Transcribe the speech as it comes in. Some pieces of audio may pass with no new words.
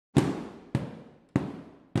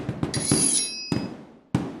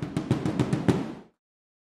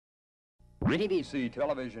KTBC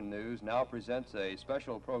Television News now presents a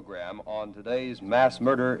special program on today's mass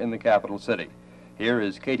murder in the capital city. Here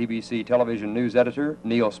is KTBC Television News Editor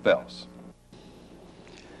Neil Spells.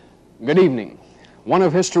 Good evening. One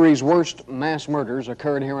of history's worst mass murders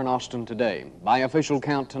occurred here in Austin today. By official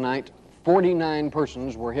count tonight, 49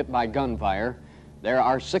 persons were hit by gunfire. There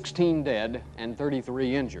are 16 dead and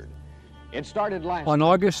 33 injured. It started on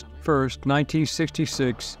August 1st,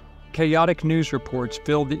 1966, chaotic news reports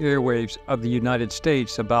filled the airwaves of the United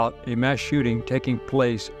States about a mass shooting taking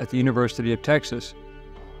place at the University of Texas.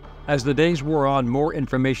 As the days wore on, more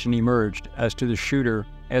information emerged as to the shooter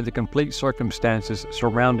and the complete circumstances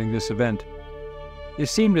surrounding this event. It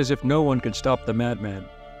seemed as if no one could stop the madman.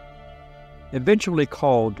 Eventually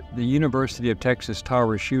called the University of Texas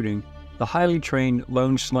Tower shooting, the highly trained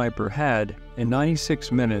lone sniper had, in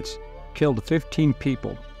 96 minutes, killed 15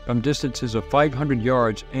 people from distances of 500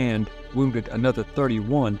 yards and wounded another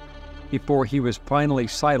 31 before he was finally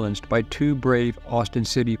silenced by two brave Austin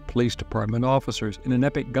City Police Department officers in an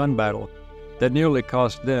epic gun battle that nearly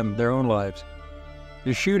cost them their own lives.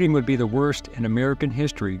 The shooting would be the worst in American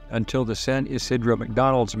history until the San Isidro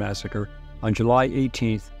McDonald's massacre on July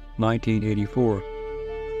 18, 1984.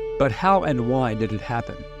 But how and why did it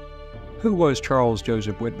happen? Who was Charles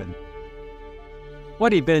Joseph Whitman?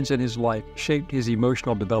 What events in his life shaped his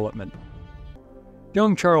emotional development?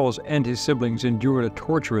 Young Charles and his siblings endured a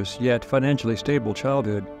torturous yet financially stable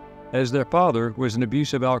childhood, as their father was an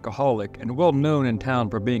abusive alcoholic and well known in town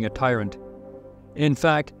for being a tyrant. In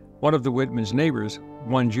fact, one of the Whitman's neighbors,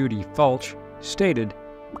 one Judy Fulch, stated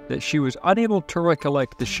that she was unable to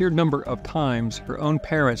recollect the sheer number of times her own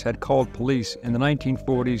parents had called police in the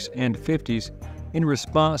 1940s and 50s in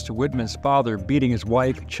response to Whitman's father beating his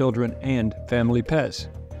wife, children, and family pets.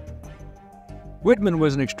 Whitman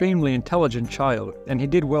was an extremely intelligent child, and he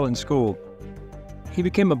did well in school. He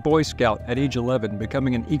became a Boy Scout at age 11,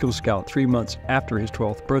 becoming an Eagle Scout 3 months after his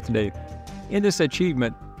 12th birthday. In this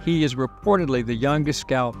achievement, he is reportedly the youngest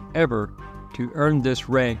scout ever to earn this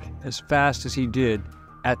rank as fast as he did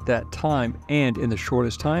at that time and in the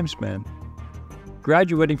shortest time span.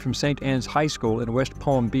 Graduating from St. Anne's High School in West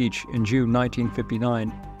Palm Beach in June 1959,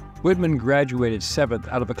 Whitman graduated 7th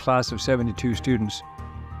out of a class of 72 students.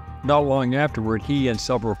 Not long afterward, he and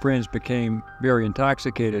several friends became very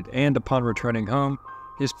intoxicated, and upon returning home,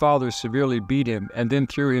 his father severely beat him and then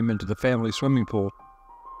threw him into the family swimming pool.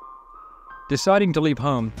 Deciding to leave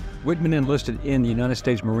home, Whitman enlisted in the United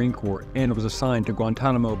States Marine Corps and was assigned to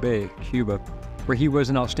Guantanamo Bay, Cuba, where he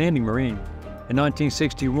was an outstanding Marine. In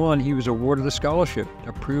 1961, he was awarded a scholarship,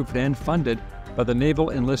 approved and funded by the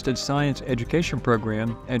Naval Enlisted Science Education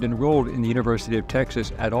Program, and enrolled in the University of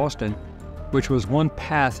Texas at Austin, which was one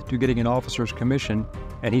path to getting an officer's commission,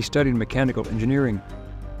 and he studied mechanical engineering.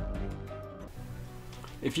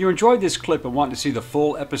 If you enjoyed this clip and want to see the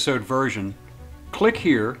full episode version, click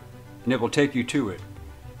here and it will take you to it.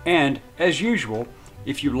 And as usual,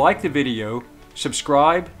 if you like the video,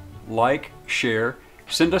 subscribe, like, share,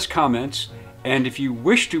 send us comments, and if you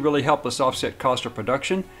wish to really help us offset cost of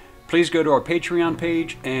production, please go to our Patreon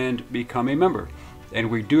page and become a member. And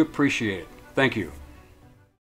we do appreciate it. Thank you.